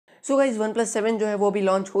So guys OnePlus 7 जो है वो भी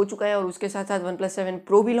लॉन्च हो चुका है और उसके साथ साथ OnePlus 7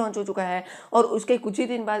 Pro भी लॉन्च हो चुका है और उसके कुछ ही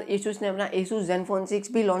दिन बाद Asus ने अपना Asus Zenfone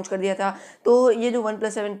 6 भी लॉन्च कर दिया था। तो ये जो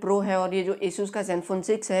OnePlus 7 Pro है और ये जो Asus का Zenfone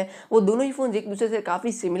 6 है वो दोनों ही फ़ोन एक दूसरे से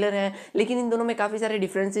काफ़ी सिमिलर हैं, लेकिन इन दोनों में काफ़ी सारे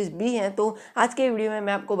डिफरेंसेस भी हैं। तो आज के वीडियो में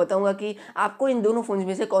मैं आपको बताऊंगा कि आपको इन दोनों फ़ोन्स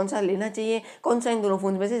में से कौन सा लेना चाहिए, कौन सा इन दोनों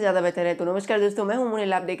फ़ोन्स में से ज़्यादा बेहतर है। तो नमस्कार दोस्तों, मैं हूं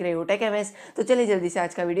मुनील, आप देख रहे हो टेक एमएस। तो चलिए जल्दी से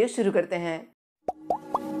आज का वीडियो शुरू करते हैं।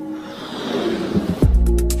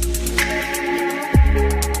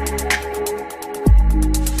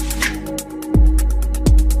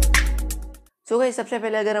 सो गाइस सबसे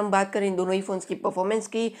पहले अगर हम बात करें इन दोनों ही फ़ोन्स की परफॉर्मेंस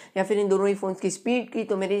की या फिर इन दोनों ही फ़ोन्स की स्पीड की,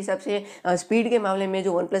 तो मेरे हिसाब से स्पीड के मामले में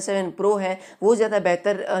जो OnePlus 7 Pro है वो ज़्यादा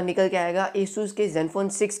बेहतर निकल के आएगा Asus के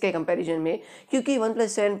Zenfone 6 के कंपैरिजन में। क्योंकि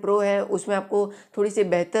OnePlus 7 Pro है उसमें आपको थोड़ी सी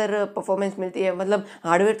बेहतर परफॉर्मेंस मिलती है। मतलब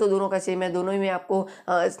हार्डवेयर तो दोनों का सेम है, दोनों ही में आपको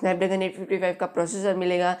स्नैपड्रैगन 855 का प्रोसेसर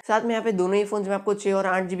मिलेगा। साथ में यहाँ पे दोनों ही फ़ोन्स में आपको 6 और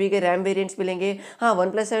 8 GB के रैम वेरियंट्स मिलेंगे। हाँ,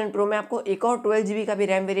 OnePlus 7 Pro में आपको एक और 12 GB का भी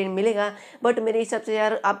रैम वेरियंट मिलेगा, बट मेरे हिसाब से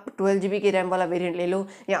यार आप 12 GB की रैम वाला वेरिएंट ले लो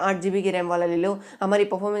या 8 GB की रैम वाला ले लो, हमारी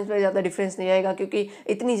परफॉर्मेंस में ज़्यादा डिफरेंस नहीं आएगा। क्योंकि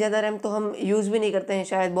इतनी ज़्यादा रैम तो हम यूज़ भी नहीं करते हैं,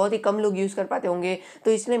 शायद बहुत ही कम लोग यूज़ कर पाते होंगे।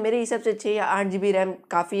 तो इसलिए मेरे हिसाब से 6 या 8 GB रैम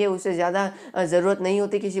काफ़ी है, उससे ज़्यादा ज़रूरत नहीं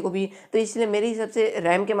होती किसी को भी। तो इसलिए मेरे हिसाब से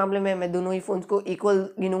रैम के मामले में मैं दोनों ही फ़ोन्स को इक्वल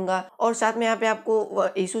गिनूंगा। और साथ में यहाँ पे आपको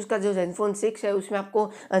Asus का जो Zenfone 6 है उसमें आपको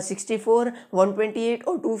 64, 128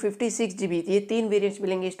 और 256 GB ये 3 वेरिएंट्स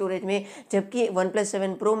मिलेंगे स्टोरेज में, जबकि OnePlus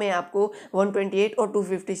 7 Pro में आपको 128 और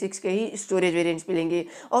 256 के ही स्टोरेज वेरिएंट्स मिलेंगे।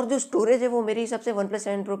 और जो स्टोरेज है वो मेरे हिसाब से OnePlus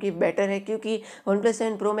 7 Pro की बेटर है, क्योंकि OnePlus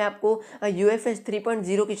 7 Pro में आपको UFS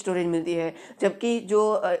 3.0 की स्टोरेज मिलती है, जबकि जो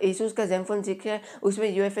Asus का Zenfone 6 है उसमें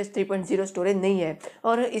UFS 3.0 स्टोरेज नहीं है।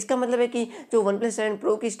 और इसका मतलब है कि जो OnePlus 7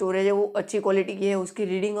 Pro की स्टोरेज है वो अच्छी क्वालिटी की है, उसकी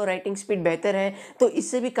रीडिंग और राइटिंग स्पीड बेहतर है। तो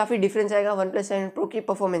इससे भी काफ़ी डिफरेंस आएगा OnePlus 7 Pro की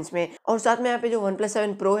परफॉर्मेंस में। और साथ में यहाँ पे जो OnePlus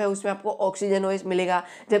 7 Pro है उसमें आपको Oxygen OS मिलेगा,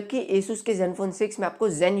 जबकि Asus के Zenfone 6 में आपको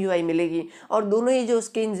Zen UI मिलेगी। और दोनों ही जो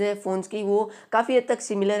स्क्रीन्स है फ़ोन्स की वो काफ़ी हद तक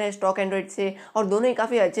सिमिलर है स्टॉक एंड्रॉइड से, और दोनों ही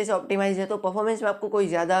काफ़ी अच्छे से ऑप्टिमाइज है। तो परफॉर्मेंस में आपको कोई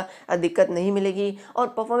ज़्यादा दिक्कत नहीं मिलेगी। और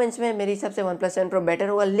परफॉर्मेंस में मेरे हिसाब से OnePlus 7 Pro बेटर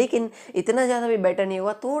होगा, लेकिन इतना ज़्यादा भी बेटर नहीं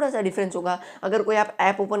होगा, थोड़ा सा डिफरेंस होगा। अगर कोई आप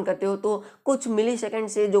ऐप ओपन करते हो तो कुछ मिली सेकेंड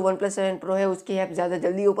से जो OnePlus 7 Pro है उसकी ऐप ज़्यादा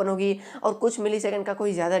जल्दी ओपन होगी, और कुछ मिली सेकेंड का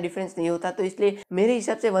कोई ज़्यादा डिफरेंस नहीं होता। तो इसलिए मेरे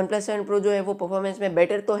हिसाब से OnePlus 7 Pro जो है वो परफॉर्मेंस में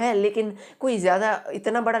बेटर तो है, लेकिन कोई ज़्यादा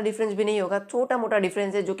इतना बड़ा डिफरेंस भी नहीं होगा, छोटा मोटा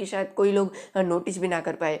डिफरेंस है जो कि शायद कोई लोग नोटिस भी ना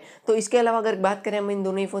कर पाए। तो इसके अलावा अगर बात करें हम इन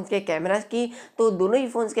दोनों ही फ़ोन्स के कैमरास की, तो दोनों ही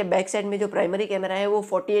फ़ोन्स के बैक साइड में जो प्राइमरी कैमरा है वो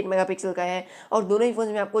 48 मेगापिक्सल का है, और दोनों ही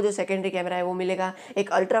फ़ोन्स में आपको जो सेकेंडरी कैमरा है वो मिलेगा एक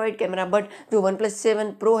अल्ट्रा वाइड कैमरा। बट जो OnePlus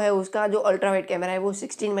 7 Pro है उसका जो अल्ट्रा वाइड कैमरा है वो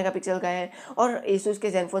 16 मेगापिक्सल का है, और Asus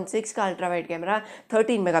के Zenfone 6 का अल्ट्रा वाइड कैमरा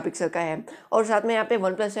 13 मेगापिक्सल का है। और साथ में यहाँ पे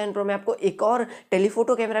OnePlus 7 Pro में आपको एक और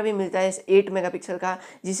टेलीफोटो कैमरा भी मिलता है 8 मेगापिक्सल का,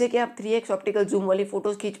 जिससे कि आप 3x ऑप्टिकल जूम वाली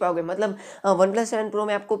फोटोज खींच पाओगे। मतलब OnePlus 7 Pro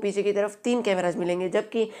में आपको पीछे की तरफ 3 कैमराज मिलेंगे,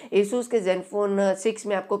 जबकि Asus के Zenfone 6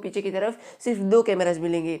 में आपको पीछे की तरफ सिर्फ 2 कैमराज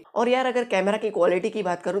मिलेंगे। और यार अगर कैमरा की क्वालिटी की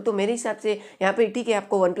बात करूँ तो मेरे हिसाब से यहाँ पे ठीक है,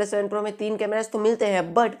 आपको OnePlus 7 Pro में 3 कैमराज तो मिलते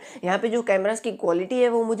हैं, बट यहाँ पे जो कैमराज की क्वालिटी है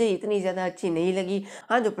वो मुझे इतनी ज़्यादा अच्छी नहीं लगी।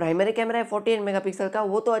 हाँ, जो प्राइमरी कैमरा है 48 मेगापिक्सल का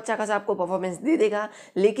वो तो अच्छा खासा आपको परफॉर्मेंस दे देगा,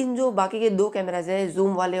 लेकिन जो बाकी के 2 कैमराज है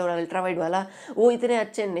जूम वाले और अल्ट्रा वाइड वाला वो इतने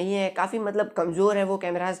अच्छे नहीं है, काफ़ी मतलब कमज़ोर है वो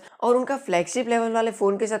कैमराज, और उनका फ्लैगशिप लेवल वाले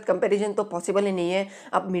फ़ोन के साथ कंपेरिजन तो पॉसिबल ही नहीं है।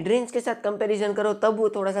 आप मिड रेंज के साथ कंपेरिजन करो तब वो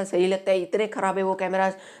थोड़ा सा सही लगता है, इतने खराब है वो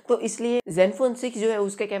कैमराज। तो इसलिए Zenfone 6 जो है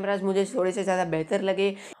उसके कैमराज मुझे थोड़े से ज़्यादा बेहतर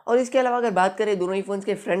लगे। और इसके अलावा अगर बात करें दोनों ही फ़ोन्स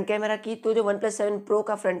के फ्रंट कैमरा की, तो जो OnePlus 7 Pro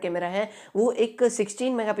का फ्रंट कैमरा है वो एक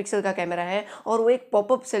 16 मेगापिक्सल का कैमरा है, और वो एक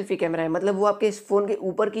पॉपअप सेल्फी कैमरा है। मतलब वो आपके इस फ़ोन के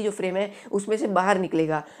ऊपर की जो फ्रेम है उसमें से बाहर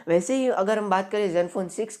निकलेगा। वैसे ही अगर हम बात करें Zenfone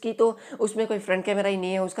 6 की, तो उसमें कोई फ्रंट कैमरा ही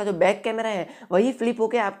नहीं है, उसका जो बैक कैमरा है वही फ्लिप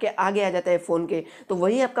होकर आपके आगे आ जाता है फ़ोन के। तो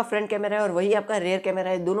वही आपका फ्रंट कैमरा है और वही आपका रेयर कैमरा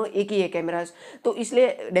है, दोनों एक ही है कैमराज। तो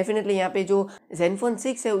इसलिए डेफिनेटली यहाँ पे जो Zenfone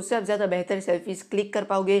 6 है उससे आप ज़्यादा बेहतर सेल्फीज क्लिक कर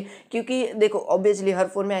पाओगे। क्योंकि देखो ऑब्वियसली हर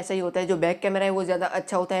फ़ोन में ऐसा ही होता है, जो बैक कैमरा है वो ज़्यादा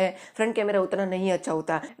अच्छा होता है, फ्रंट कैमरा उतना नहीं अच्छा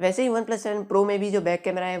होता। वैसे ही OnePlus 7 Pro में भी जो बैक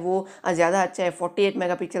कैमरा है वो ज़्यादा अच्छा है, 48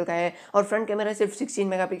 मेगापिक्सल का है, और फ्रंट कैमरा सिर्फ 16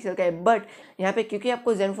 मेगापिक्सल का है। बट यहाँ पे क्योंकि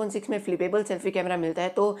आपको Zenfone 6 में फ्लिपेबल सेल्फी कैमरा मिलता है,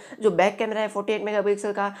 तो जो बैक कैमरा है 48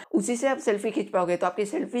 मेगापिक्सल का उसी से आप सेल्फी खींच पाओगे। तो आपकी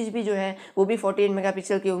सेल्फीज भी जो है वो भी 48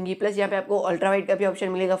 मेगापिक्सल की होंगी, प्लस यहाँ पे आपको अल्ट्रा वाइड का भी ऑप्शन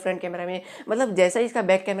मिलेगा फ्रंट कैमरा में। मतलब जैसा ही इसका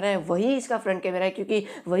बैक कैमरा है वही इसका फ्रंट कैमरा है, क्योंकि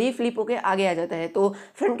वही फ्लिप होकर आगे आ जाता है। तो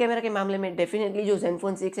फ्रंट कैमरा के मामले में डेफिनेटली जो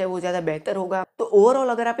ज़ेनफ़ोन 6 है वो ज़्यादा बेहतर होगा। तो ओवरऑल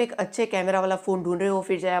अगर आप एक अच्छे कैमरा वाला फ़ोन ढूंढ रहे हो,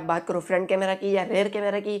 फिर चाहे आप बात करो फ्रंट कैमरा की या रेयर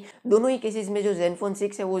कैमरा की, दोनों ही केसेस में जो ज़ेनफ़ोन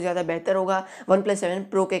 6 है वो ज़्यादा बेहतर होगा OnePlus 7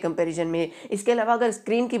 Pro के कंपैरिजन में। इसके अलावा अगर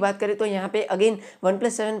स्क्रीन की बात करें तो यहाँ पे अगेन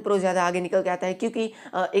OnePlus 7 Pro ज़्यादा आगे निकल के आता है, क्योंकि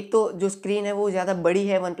एक तो जो स्क्रीन है वो ज़्यादा बड़ी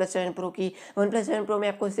है OnePlus 7 Pro की। OnePlus 7 Pro में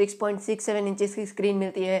आपको 6.67 इंचेस की स्क्रीन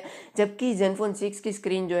मिलती है, जबकि ज़ेनफ़ोन 6 की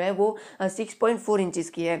स्क्रीन जो है वो 6.4 इंचेस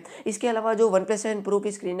की है। इसके अलावा जो OnePlus 7 Pro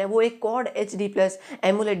की स्क्रीन है वो एक क्वाड HD+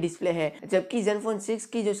 एमोलेड डिस्प्ले है, जबकि ज़ेनफ़ोन 6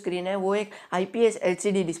 की जो स्क्रीन है वो एक IPS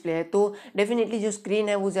LCD डिस्प्ले है। तो डेफिनेटली जो स्क्रीन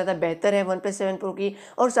है वो ज़्यादा बेहतर है OnePlus 7 Pro की।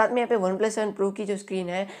 और साथ में यहाँ पे OnePlus 7 Pro की जो स्क्रीन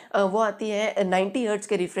है वो आती है 90 हर्ट्ज़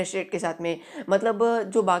के रिफ्रेश रेट के साथ में। मतलब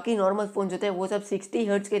जो बाकी नॉर्मल फ़ोन्स होते हैं वो सब 60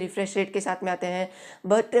 हर्ट्ज़ के रिफ्रेश रेट के साथ में आते हैं,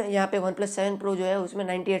 बट यहाँ पे OnePlus 7 Pro जो है उसमें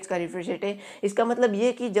 90 हर्ट्ज़ का रिफ्रेश रेट है। इसका मतलब ये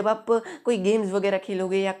है कि जब आप कोई गेम्स वगैरह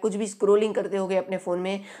खेलोगे या कुछ भी स्क्रोलिंग करते होगे अपने फ़ोन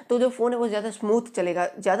में, तो जो फ़ोन है वो ज़्यादा स्मूथ चलेगा,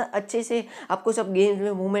 ज़्यादा अच्छे से आपको सब गेम्स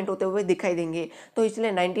में मूवमेंट होते हुए दिखाई देंगे। तो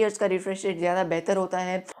इसलिए 90 हर्ट्ज़ का रिफ्रेश रेट ज़्यादा बेहतर होता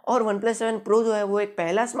है। और OnePlus 7 Pro जो है वो एक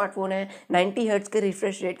पहला स्मार्टफोन है 90 हर्ट्ज़ के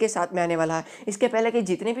रिफ्रेश रेट के साथ में आने वाला। इसके पहले के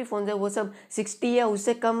जितने भी फ़ोन्स हैं वो सब 60 या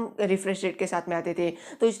उससे कम रिफ्रेश रेट के साथ में आते थे।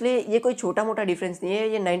 तो इसलिए ये कोई छोटा मोटा डिफरेंस नहीं है,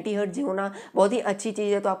 ये 90 हर्ट्ज़ होना बहुत ही अच्छी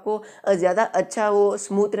चीज़ है। तो आपको ज़्यादा अच्छा वो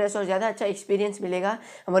स्मूथनेस और ज़्यादा अच्छा एक्सपीरियंस मिलेगा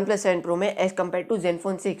OnePlus 7 Pro में एज़ कम्पेयर टू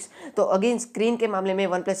ज़ेनफ़ोन 6। तो अगेन स्क्रीन के मामले में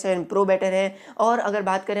OnePlus 7 Pro बेटर है। और अगर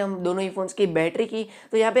बात करें हम दोनों ही फ़ोन्स की बैटरी की,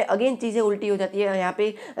 तो यहाँ पे अगेन चीज़ें उल्टी हो जाती है। यहाँ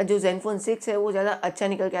पे जो ज़ेनफ़ोन 6 है वो ज़्यादा अच्छा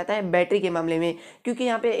निकल के आता है बैटरी के मामले में, क्योंकि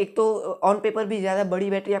यहाँ पे एक तो ऑन पेपर भी ज़्यादा बड़ी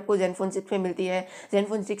बैटरी आपको ज़ेनफ़ोन 6 में मिलती है।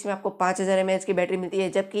 ज़ेनफ़ोन 6 में आपको 5000 mAh की बैटरी मिलती है,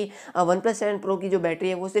 जबकि OnePlus 7 Pro की जो बैटरी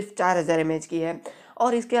है वो सिर्फ 4000 mAh की है।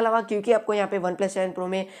 और इसके अलावा क्योंकि आपको यहाँ पे OnePlus 7 Pro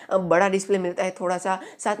में बड़ा डिस्प्ले मिलता है थोड़ा सा,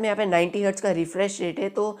 साथ में यहाँ पे 90 हर्ट्ज़ का रिफ्रेश रेट है,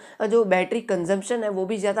 तो जो बैटरी कंजम्पशन है वो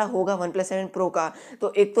भी ज़्यादा होगा OnePlus 7 Pro का।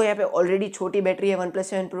 तो एक तो यहाँ पे ऑलरेडी छोटी बैटरी है OnePlus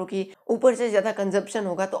 7 Pro की, ऊपर से ज़्यादा कंजम्पशन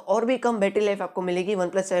होगा तो और भी कम बैटरी लाइफ आपको मिलेगी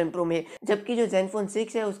OnePlus 7 Pro में। जबकि जो ज़ेनफ़ोन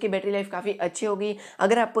 6 है उसकी बैटरी लाइफ काफ़ी अच्छी होगी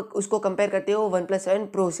अगर आप उसको कंपेयर करते हो OnePlus 7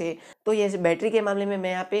 Pro से। तो ये बैटरी के मामले में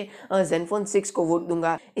मैं यहाँ पे ज़ेनफ़ोन 6 को वोट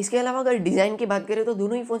दूंगा। इसके अलावा अगर डिज़ाइन की बात करें तो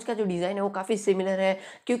दोनों ही फ़ोन्स का जो डिज़ाइन है वो काफ़ी सिमिलर है,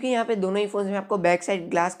 क्योंकि यहाँ पे दोनों ही फ़ोन्स में आपको बैक साइड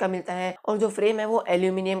ग्लास का मिलता है और जो फ्रेम है वो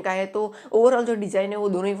एल्यूमिनियम का है। तो ओवरऑल जो डिज़ाइन है वो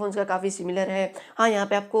दोनों ही फ़ोन्स का काफ़ी सिमिलर है। हाँ, यहाँ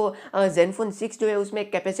पे आपको ज़ेनफ़ोन 6 जो है उसमें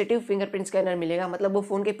एक कैपेसिटिव फिंगरप्रिंट स्कैनर मिलेगा, मतलब वो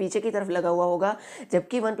फ़ोन के पीछे की तरफ लगा हुआ होगा,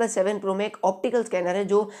 जबकि OnePlus 7 Pro में एक ऑप्टिकल स्कैनर है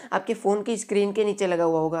जो आपके फ़ोन की स्क्रीन के नीचे लगा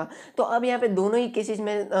हुआ होगा। तो अब यहाँ पे दोनों ही केसेस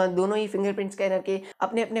में दोनों ही फिंगरप्रिंट स्कैनर के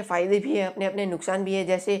अपने अपने फ़ायदे भी है, अपने अपने नुकसान भी है।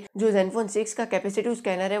 जैसे जो ज़ेनफ़ोन 6 का कैपेसिटिव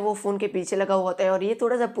स्कैनर है वो फ़ोन के पीछे लगा हुआ होता है और ये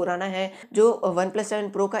थोड़ा सा पुराना है। जो OnePlus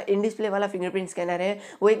 7 Pro का इन डिस्प्ले वाला फिंगरप्रिंट स्कैनर है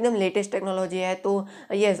वो एकदम लेटेस्ट टेक्नोलॉजी है। तो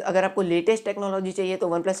यस, अगर आपको लेटेस्ट टेक्नोलॉजी चाहिए तो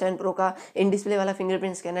OnePlus 7 Pro का इन डिस्प्ले वाला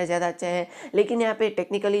फिंगरप्रिंट स्कैनर ज़्यादा अच्छा है। लेकिन यहाँ पे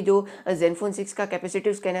टेक्निकली जो ज़ेनफ़ोन 6 का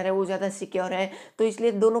कैपेसिटिव स्कैनर है वो ज़्यादा सिक्योर है। तो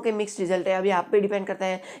इसलिए दोनों के मिक्स रिजल्ट है। अभी आप पे डिपेंड करता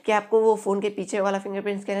है कि आपको वो फ़ोन के पीछे वाला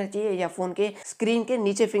फिंगरप्रिंट स्कैनर चाहिए या फ़ोन के स्क्रीन के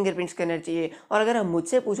नीचे फिंगरप्रिंट स्कैनर चाहिए। और अगर आप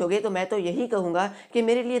मुझसे पूछोगे तो मैं तो यही कहूँगा कि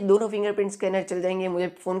मेरे लिए दोनों फिंगरप्रिंट स्कैनर चल जाएंगे। मुझे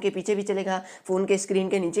फ़ोन के पीछे भी चलेगा, फ़ोन के स्क्रीन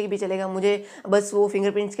के नीचे भी चलेगा। मुझे बस वो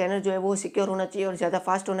फिंगरप्रिंट स्कैनर जो है वो सिक्योर होना चाहिए और ज़्यादा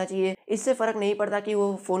फास्ट होना चाहिए। इससे फ़र्क नहीं पड़ता कि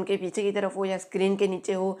वो फ़ोन के पीछे की तरफ हो या स्क्रीन के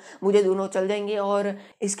नीचे हो, मुझे दोनों चल जाएंगे। और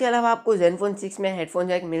इसके अलावा आपको ज़ेनफ़ोन 6 में हेडफोन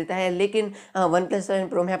जैक मिलता है, लेकिन OnePlus 7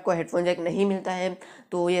 Pro में आपको हेडफोन जैक नहीं मिलता है।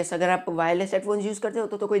 तो यस, अगर आप वायरलेस हेडफोन्स यूज़ करते हो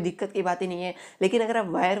तो कोई दिक्कत की बात ही नहीं है, लेकिन अगर आप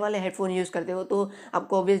वायर वाले हेडफोन यूज़ करते हो तो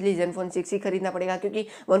आपको ऑब्वियसली ज़ेनफ़ोन 6 ही खरीदना पड़ेगा, क्योंकि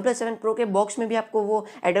OnePlus 7 Pro के बॉक्स में भी आपको वो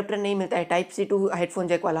एडेप्टर नहीं मिलता है type C to headphone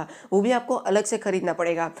Jack वाला, वो भी आपको अलग से खरीदना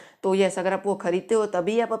पड़ेगा। तो यस, अगर आप वो खरीदते हो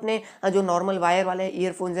तभी आप अपने जो नॉर्मल वायर वाले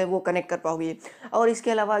ईयरफोन्स है वो कनेक्ट कर पाओगे। और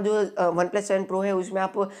इसके अलावा जो OnePlus 7 Pro है उसमें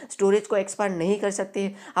आप स्टोरेज को एक्सपांड नहीं कर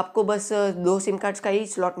सकते, आपको बस 2 सिम कार्ड्स का ही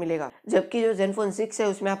स्लॉट मिलेगा। जबकि जो ज़ेनफ़ोन 6 है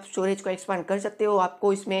उसमें आप स्टोरेज को एक्सपांड कर सकते हो,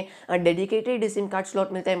 आपको इसमें डेडिकेटेड सिम कार्ड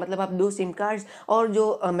स्लॉट मिलता है, मतलब आप 2 सिम कार्ड्स और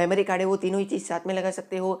जो मेमोरी कार्ड है वो तीनों ही चीज़ साथ में लगा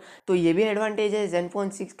सकते हो। तो ये भी एडवांटेज है ज़ेनफ़ोन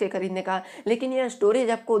 6 के खरीदने का। लेकिन यार, स्टोरेज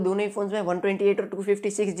आपको दोनों ही फ़ोन्स में 128 और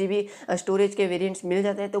 256 GB स्टोरेज के वेरिएंट्स मिल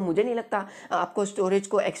जाते हैं, तो मुझे नहीं लगता आपको स्टोरेज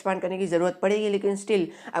को एक्सपांड करने की ज़रूरत पड़ेगी। लेकिन स्टिल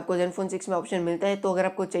आपको ज़ेनफ़ोन 6 में ऑप्शन मिलता है, तो अगर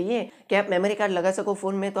आपको चाहिए कि आप मेमोरी कार्ड लगा सको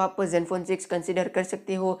फ़ोन में, तो आप ज़ेनफ़ोन 6 कंसीडर कर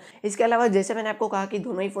सकते हो। इसके अलावा जैसे मैंने आपको कहा कि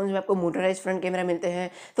दोनों ही फ़ोन्स में आपको मोटराइज़ फ्रंट कैमरा मिलते हैं,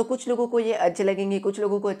 तो कुछ लोगों को ये अच्छे लगेंगे, कुछ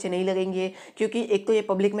लोगों को अच्छे नहीं लगेंगे, क्योंकि एक तो ये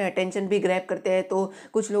पब्लिक में अटेंशन भी ग्रैब करते हैं, तो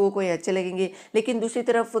कुछ लोगों को ये अच्छे लगेंगे। लेकिन दूसरी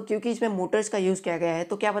तरफ क्योंकि इसमें मोटर्स का यूज़ किया गया है,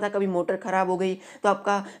 तो क्या पता कभी मोटर ख़राब हो गई तो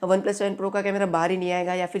आपका OnePlus 7 Pro का कैमरा बाहर ही नहीं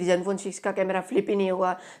आएगा, या फिर ज़ेनफ़ोन 6 का कैमरा फ्लिप ही नहीं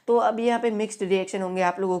होगा। तो अब यहाँ पे मिक्स मिक्स्ड रिएक्शन होंगे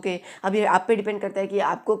आप लोगों के। अब ये आप पे डिपेंड करता है कि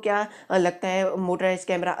आपको क्या लगता है, मोटराइज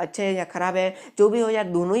कैमरा अच्छा है या ख़राब है। जो भी हो यार,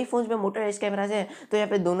 दोनों ही फ़ोन्स में मोटराइज कैमराज हैं, तो यहाँ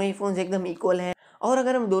पे दोनों ही फ़ोन्स एकदम इक्वल हैं। और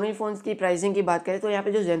अगर हम दोनों ही फ़ोन्स की प्राइसिंग की बात करें तो यहाँ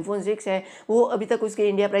पे जो ज़ेनफ़ोन 6 है वो अभी तक उसकी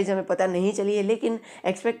इंडिया प्राइस हमें पता नहीं चली है, लेकिन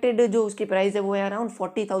एक्सपेक्टेड जो उसकी प्राइस है वो है अराउंड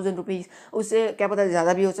 40,000 रुपीज़। उससे क्या पता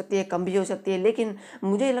ज़्यादा भी हो सकती है, कम भी हो सकती है, लेकिन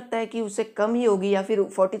मुझे लगता है कि उससे कम ही होगी या फिर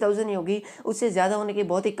 40,000 ही होगी। उससे ज़्यादा होने के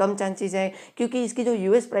बहुत ही कम चांसेस है, क्योंकि इसकी जो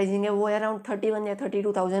यूएस प्राइसिंग है वो है अराउंड 31 या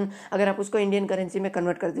 32,000 अगर आप उसको इंडियन करेंसी में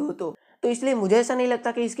कन्वर्ट करते हो तो इसलिए मुझे ऐसा नहीं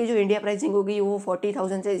लगता कि इसकी जो इंडिया प्राइसिंग होगी वो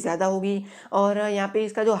 40,000 से ज़्यादा होगी। और यहाँ पे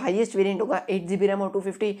इसका जो हाईएस्ट वेरिएंट होगा 8 GB रैम और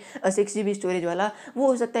 256 GB स्टोरेज वाला, वो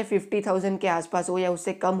हो सकता है 50,000 के आसपास हो या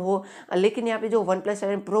उससे कम हो। लेकिन यहाँ पे जो OnePlus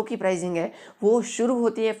 7 Pro की प्राइसिंग है वो शुरू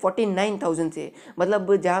होती है 49,000 से।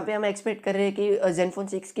 मतलब जहाँ पे हम एक्सपेक्ट कर रहे हैं कि ज़ेनफ़ोन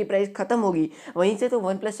 6 की प्राइस खत्म होगी, वहीं से तो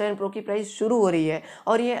OnePlus 7 Pro की प्राइस शुरू हो रही है।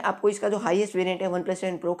 और ये आपको इसका जो हाईएस्ट वेरिएंट है OnePlus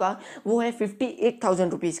 7 Pro का, वो है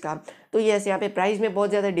 58,000 रुपीज़ का। तो यस, यहाँ पे प्राइस में बहुत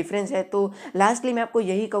ज़्यादा डिफरेंस है। तो लास्टली मैं आपको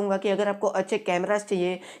यही कहूँगा कि अगर आपको अच्छे कैमरास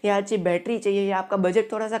चाहिए या अच्छी बैटरी चाहिए या आपका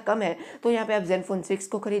बजट थोड़ा सा कम है, तो यहाँ पे आप ज़ेनफ़ोन 6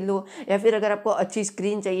 को खरीद लो। या फिर अगर आपको अच्छी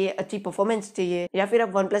स्क्रीन चाहिए, अच्छी परफॉर्मेंस चाहिए, या फिर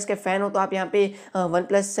आप OnePlus के फ़ैन हो तो आप यहाँ पे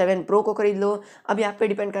OnePlus 7 Pro को खरीद लो। अब यहाँ पे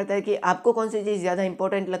डिपेंड करता है कि आपको कौन सी चीज़ ज़्यादा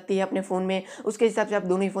इंपॉर्टेंट लगती है अपने फ़ोन में, उसके हिसाब से आप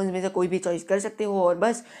दोनों ही फ़ोन में से कोई भी चॉइस कर सकते हो। और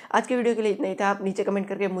बस आज के वीडियो के लिए इतना ही था। आप नीचे कमेंट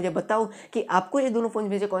करके मुझे बताओ कि आपको ये दोनों फ़ोन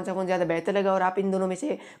में से कौन सा फ़ोन ज़्यादा बेहतर लगा और आप इन दोनों में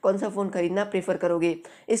से कौन सा फ़ोन खरीदना प्रेफर करोगे।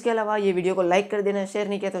 इसके अलावा ये वीडियो को लाइक कर देना, शेयर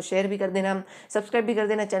नहीं किया तो शेयर भी कर देना, सब्सक्राइब भी कर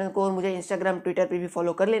देना चैनल को, और मुझे इंस्टाग्राम ट्विटर पे भी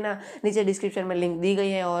फॉलो कर लेना। नीचे डिस्क्रिप्शन में लिंक दी गई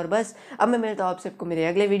है। और बस अब मैं मिलता हूँ आप सबको मेरे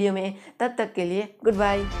अगले वीडियो में। तब तक के लिए गुड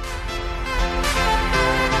बाय।